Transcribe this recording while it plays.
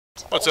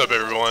What's up,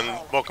 everyone?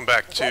 Welcome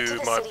back to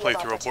my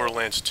playthrough of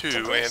Borderlands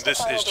 2, and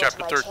this is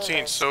chapter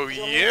 13, so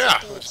yeah,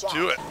 let's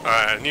do it.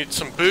 Alright, I need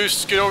some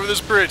boosts to get over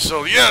this bridge,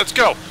 so yeah, let's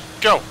go!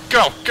 Go,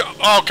 go, go!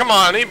 Oh, come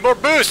on, I need more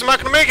boosts, I'm not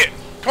gonna make it!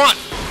 Come on!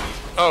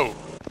 Oh.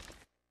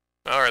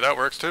 Alright, that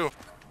works too.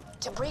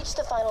 To breach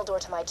the final door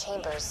to my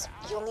chambers,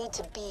 you'll need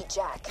to be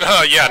Jack.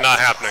 Oh, yeah, not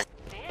happening.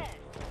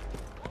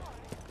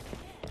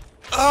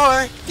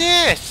 Or,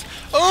 yes!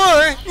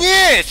 Or,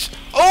 yes!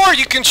 Or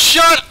you can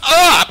shut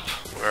up!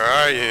 Where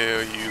are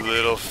you, you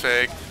little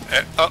fake?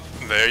 Oh,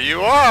 there you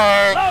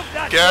are!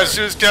 Guess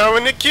who's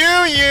going to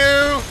kill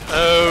you?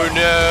 Oh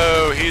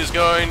no, he's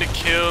going to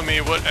kill me.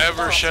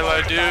 Whatever shall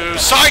I do?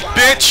 Psych,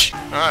 bitch!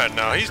 Alright,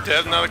 now he's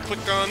dead. Now I click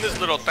on this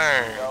little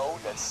thing. Know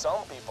that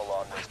some people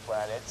on this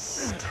planet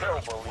still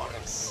believe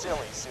in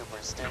silly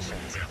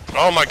superstitions.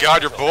 Oh my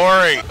god, you're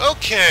boring.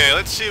 Okay,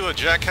 let's see what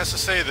Jack has to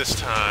say this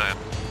time.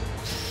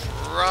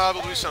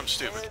 Probably something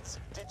stupid.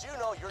 Did you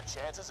know your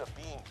chances of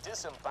being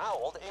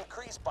disemboweled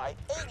increase by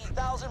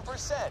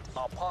 80,000%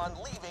 upon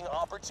leaving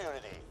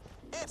opportunity?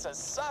 It's a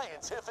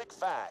scientific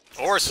fact.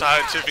 Or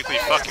scientifically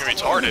fucking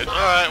retarded.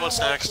 Alright, what's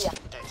next?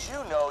 Did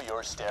you know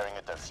you're staring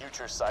at the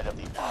future side of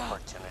the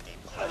Opportunity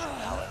Pleasure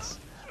Palace?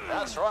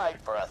 That's right,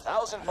 for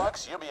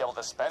 $1,000 you'll be able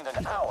to spend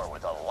an hour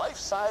with a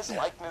life-size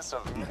likeness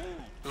of me.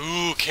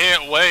 Ooh,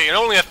 can't wait. And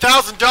only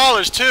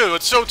 $1,000 too.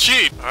 It's so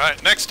cheap.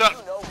 Alright, next up. Did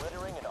you know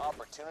littering an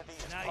opportunity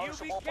is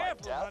punishable by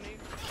death?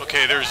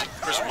 Okay, there's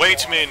way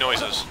too many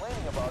noises.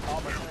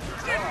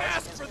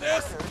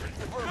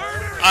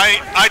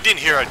 I didn't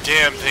hear a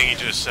damn thing he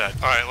just said.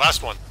 Alright,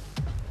 last one.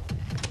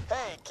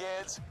 Hey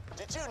kids,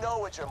 did you know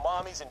what your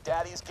mommies and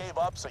daddies gave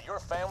up so your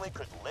family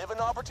could live in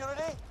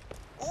opportunity?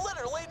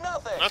 Literally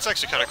nothing. That's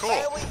actually kind of cool.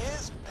 Family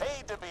is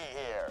paid to be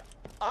here.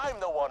 I'm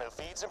the one who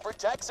feeds and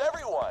protects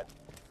everyone.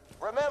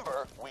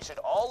 Remember, we should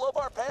all love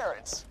our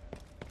parents,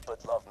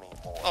 but love me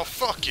more. Oh,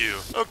 fuck you.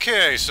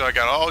 Okay, so I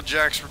got all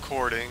Jack's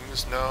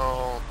recordings.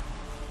 No.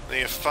 I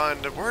need to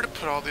find where to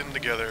put all them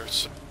together.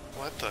 So,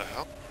 what the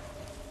hell?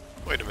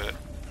 Wait a minute.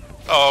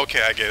 Oh,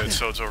 okay, I get it.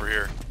 So it's over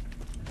here.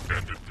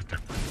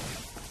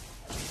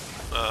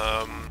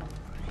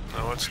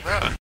 No, it's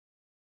not.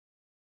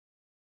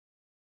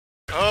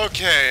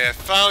 Okay, I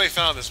finally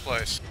found this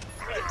place.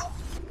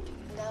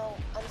 Now,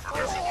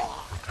 unfortunately,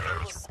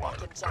 Jack's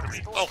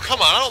Oh, come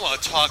on, I don't want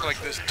to talk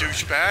like this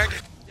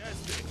douchebag.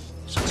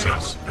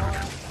 Success.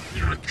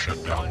 Unit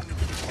shut down.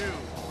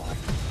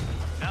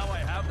 Now I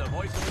have the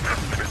voice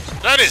of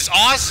the That is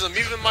awesome!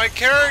 Even my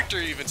character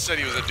even said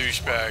he was a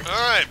douchebag.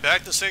 Alright,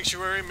 back to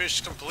Sanctuary,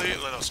 mission complete.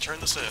 Let us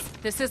turn this in.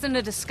 This isn't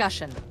a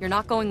discussion. You're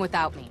not going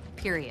without me.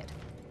 Period.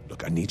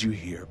 Look, I need you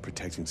here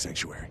protecting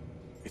Sanctuary.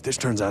 If this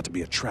turns out to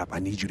be a trap, I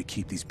need you to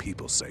keep these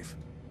people safe.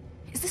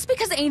 Is this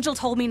because Angel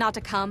told me not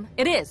to come?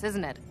 It is,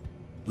 isn't it?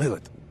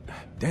 Lilith,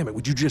 damn it,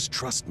 would you just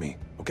trust me,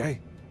 okay?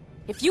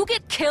 If you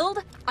get killed,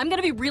 I'm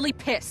gonna be really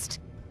pissed.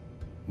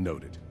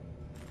 Noted.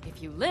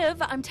 If you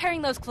live, I'm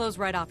tearing those clothes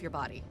right off your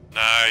body.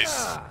 Nice.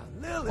 Ah,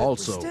 Lilith,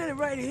 Also- we're standing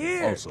right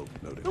here. Also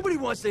noted. Nobody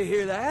wants to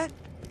hear that.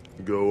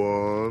 Go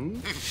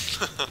on.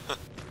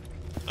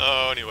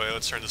 Oh, anyway,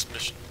 let's turn this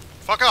mission.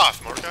 Fuck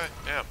off, Mordecai.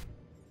 Damn.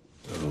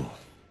 Oh.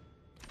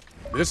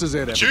 This is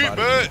it,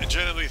 everybody. Achievement,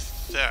 identity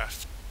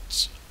theft.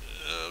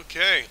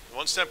 Okay,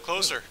 one step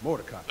closer.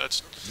 Mordecai,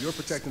 That's you're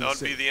protecting that the would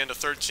city. be the end of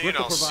 13. We're to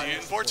I'll see provide you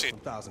in support 14. from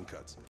Thousand Cuts.